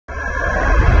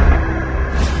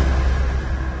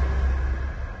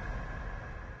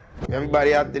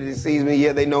Everybody out there that sees me,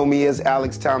 yeah, they know me as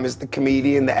Alex Thomas, the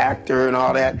comedian, the actor, and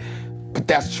all that. But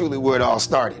that's truly where it all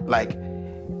started. Like,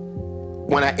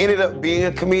 when I ended up being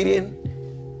a comedian,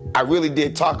 I really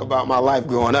did talk about my life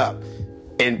growing up.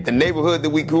 And the neighborhood that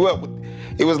we grew up with,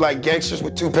 it was like gangsters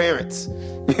with two parents.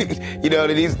 You know,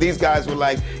 these guys were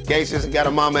like gangsters that got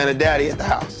a mama and a daddy at the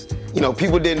house. You know,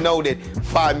 people didn't know that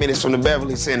 5 minutes from the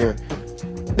Beverly Center,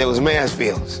 there was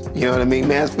Mansfields. You know what I mean?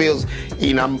 Mansfields,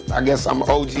 you know, I guess I'm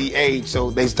OG age, so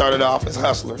they started off as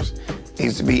hustlers. They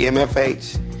used to be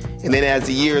MFH. And then as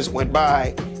the years went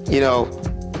by, you know,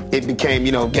 it became,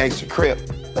 you know, Gangster Crip.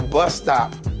 The bus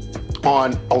stop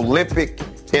on Olympic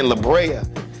in La Brea,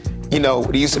 you know,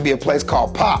 there used to be a place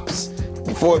called Pops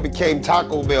before it became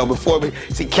Taco Bell,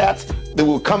 see, cats that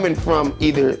were coming from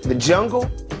either the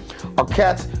jungle or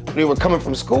cats they were coming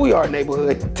from schoolyard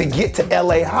neighborhood to get to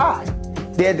LA High.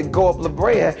 They had to go up La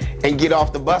Brea and get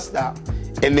off the bus stop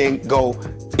and then go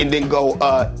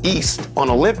east on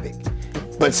Olympic.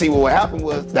 But see, what happened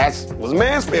was was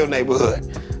Mansfield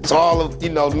neighborhood. So all of, you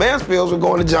know, Mansfields were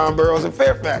going to John Burroughs and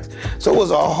Fairfax. So it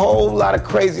was a whole lot of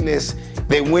craziness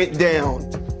that went down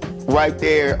right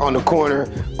there on the corner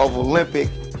of Olympic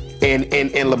and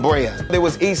La Brea. There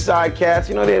was East Side cats,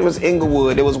 you know, there was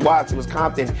Inglewood, there was Watts, there was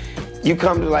Compton. You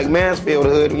come to like Mansfield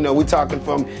hood, you know, we're talking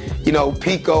from, you know,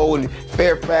 Pico and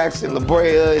Fairfax and La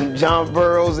Brea and John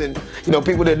Burroughs, and, you know,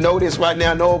 people that know this right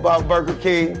now know about Burger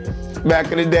King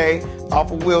back in the day,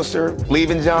 off of Wilshire,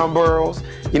 leaving John Burroughs,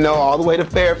 you know, all the way to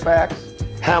Fairfax,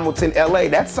 Hamilton, LA.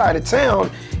 That side of town,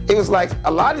 it was like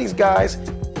a lot of these guys,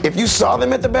 if you saw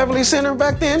them at the Beverly Center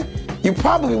back then, you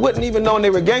probably wouldn't even know they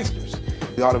were gangsters.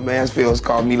 All the Mansfields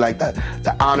called me like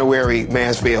the honorary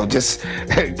Mansfield, just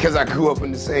because I grew up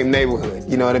in the same neighborhood,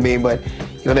 you know what I mean? But,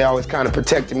 you know, they always kind of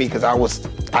protected me because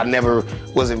I never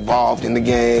was involved in the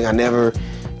gang. I never,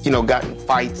 you know, got in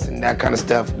fights and that kind of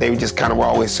stuff. They just kind of were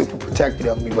always super protective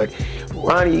of me. But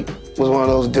Ronnie was one of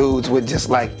those dudes with just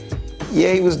like,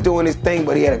 yeah, he was doing his thing,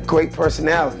 but he had a great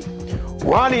personality.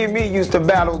 Ronnie and me used to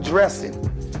battle dressing.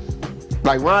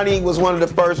 Like, Ronnie was one of the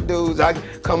first dudes I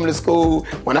come to school.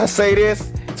 When I say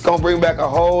this, it's gonna bring back a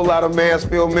whole lot of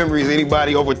Mansfield memories,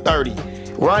 anybody over 30.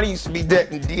 Ronnie used to be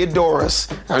decking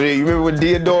Deodoras. I mean, you remember with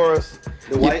Deodoras?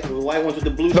 The white ones with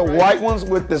the blue stripes? The white ones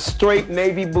with the straight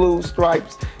navy blue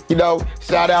stripes. You know,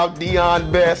 shout out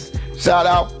Dion Best, shout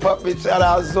out Puppet, shout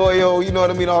out Zoyo, you know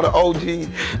what I mean, all the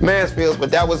OG Mansfields.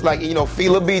 But that was like, you know,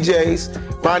 Fila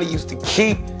BJs. Ronnie used to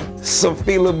keep some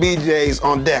Fila BJs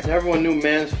on deck. Everyone knew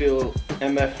Mansfield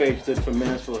MFH stood for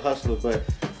Mansfield Hustler, but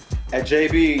at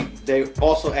JB, they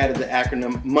also added the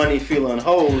acronym Money, Fila, and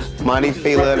Hoes. Money,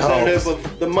 Fila, and Hoes.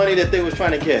 Of the money that they was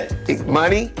trying to get.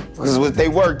 Money was what they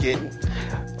were getting.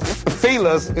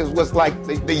 Fila's was like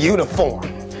the uniform.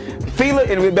 Fila,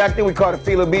 and back then we called it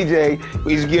Fila BJ.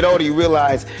 When you get older, you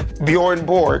realize Bjorn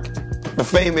Borg, the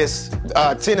famous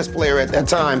tennis player at that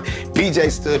time,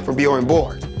 BJ stood for Bjorn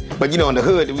Borg. But, you know, in the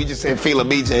hood, we just said Fila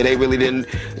BJ. They really didn't,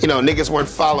 you know, niggas weren't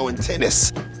following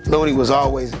tennis. Looney was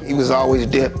always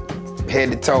dipped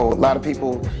head to toe. A lot of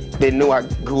people didn't know I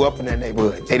grew up in that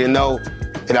neighborhood. They didn't know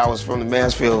that I was from the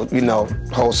Mansfield, you know,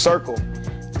 whole circle.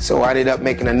 So I ended up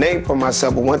making a name for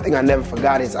myself. But one thing I never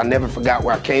forgot is I never forgot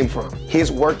where I came from.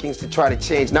 His workings to try to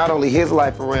change not only his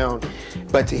life around,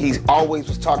 but he always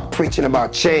was preaching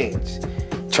about change,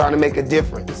 trying to make a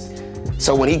difference.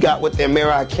 So when he got with the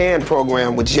Amer-I-Can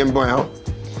program with Jim Brown,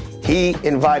 he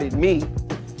invited me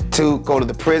to go to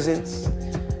the prisons,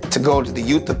 to go to the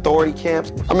youth authority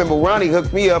camps. I remember Ronnie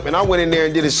hooked me up and I went in there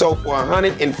and did a show for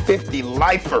 150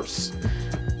 lifers.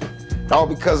 All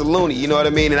because of Looney, you know what I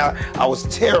mean? And I was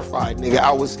terrified, nigga.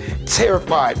 I was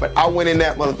terrified, but I went in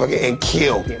that motherfucker and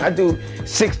killed. I do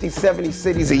 60, 70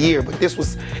 cities a year, but this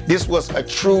was a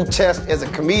true test as a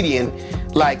comedian.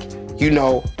 Like, you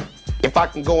know, if I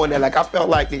can go in there, like I felt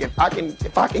like if I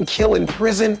can kill in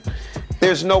prison,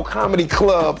 there's no comedy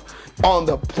club on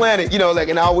the planet, you know, like,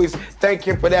 and I always thank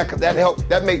him for that, because that helped,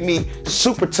 that made me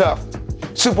super tough,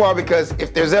 super hard, because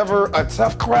if there's ever a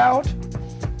tough crowd,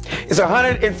 it's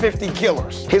 150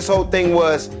 killers. His whole thing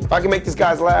was, if I can make these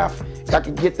guys laugh, if I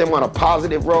can get them on a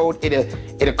positive road,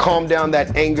 it'll calm down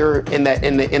that anger and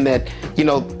that, you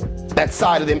know, that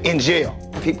side of them in jail.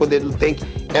 People that think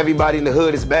everybody in the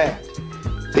hood is bad.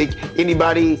 Think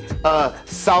anybody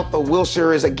south of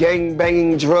Wilshire is a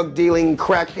gang-banging, drug-dealing,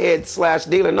 crackhead /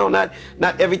 dealer. No, not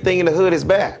everything in the hood is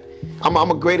bad. I'm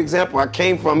a great example. I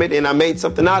came from it and I made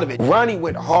something out of it. Ronnie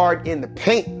went hard in the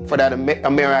paint for that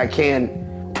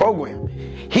Amer-I-Can program.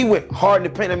 He went hard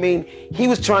in the paint. I mean, he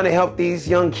was trying to help these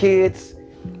young kids,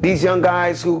 these young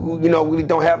guys who you know, really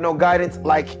don't have no guidance,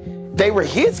 like they were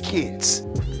his kids.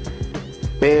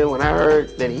 Man, when I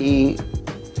heard that he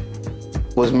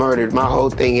was murdered, my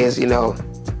whole thing is,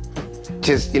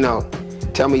 just,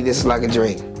 tell me this is like a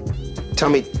dream. Tell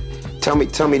me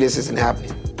this isn't happening.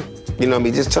 You know what I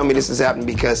mean? Just tell me this is happening,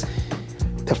 because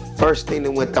the first thing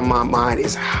that went through my mind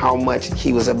is how much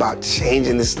he was about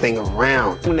changing this thing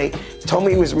around. When they told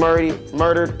me he was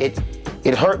murdered, it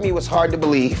hurt me. It was hard to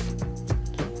believe.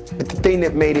 But the thing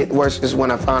that made it worse is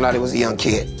when I found out it was a young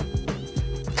kid.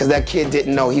 Because that kid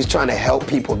didn't know he's trying to help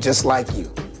people just like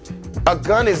you. A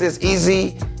gun is as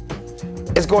easy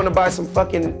as going to buy some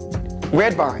fucking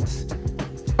Red Vines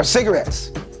or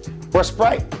cigarettes or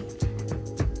Sprite.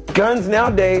 Guns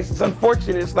nowadays, it's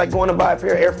unfortunate, it's like going to buy a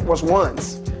pair of Air Force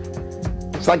Ones.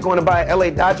 It's like going to buy an LA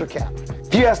Dodger cap.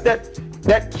 If you ask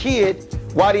that kid,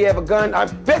 why do you have a gun? I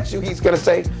bet you he's gonna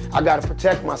say, I gotta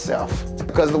protect myself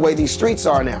because of the way these streets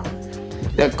are now.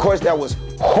 And of course, that was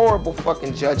horrible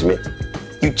fucking judgment.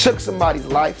 You took somebody's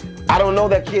life. I don't know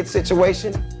that kid's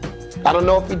situation. I don't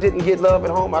know if he didn't get love at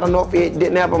home. I don't know if he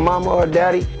didn't have a mama or a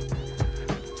daddy.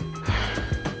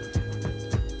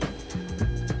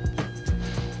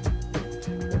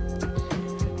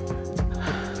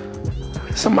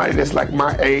 Somebody that's like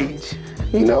my age,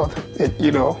 that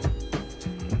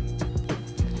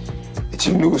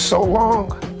you knew so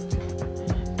long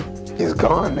is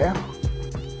gone now.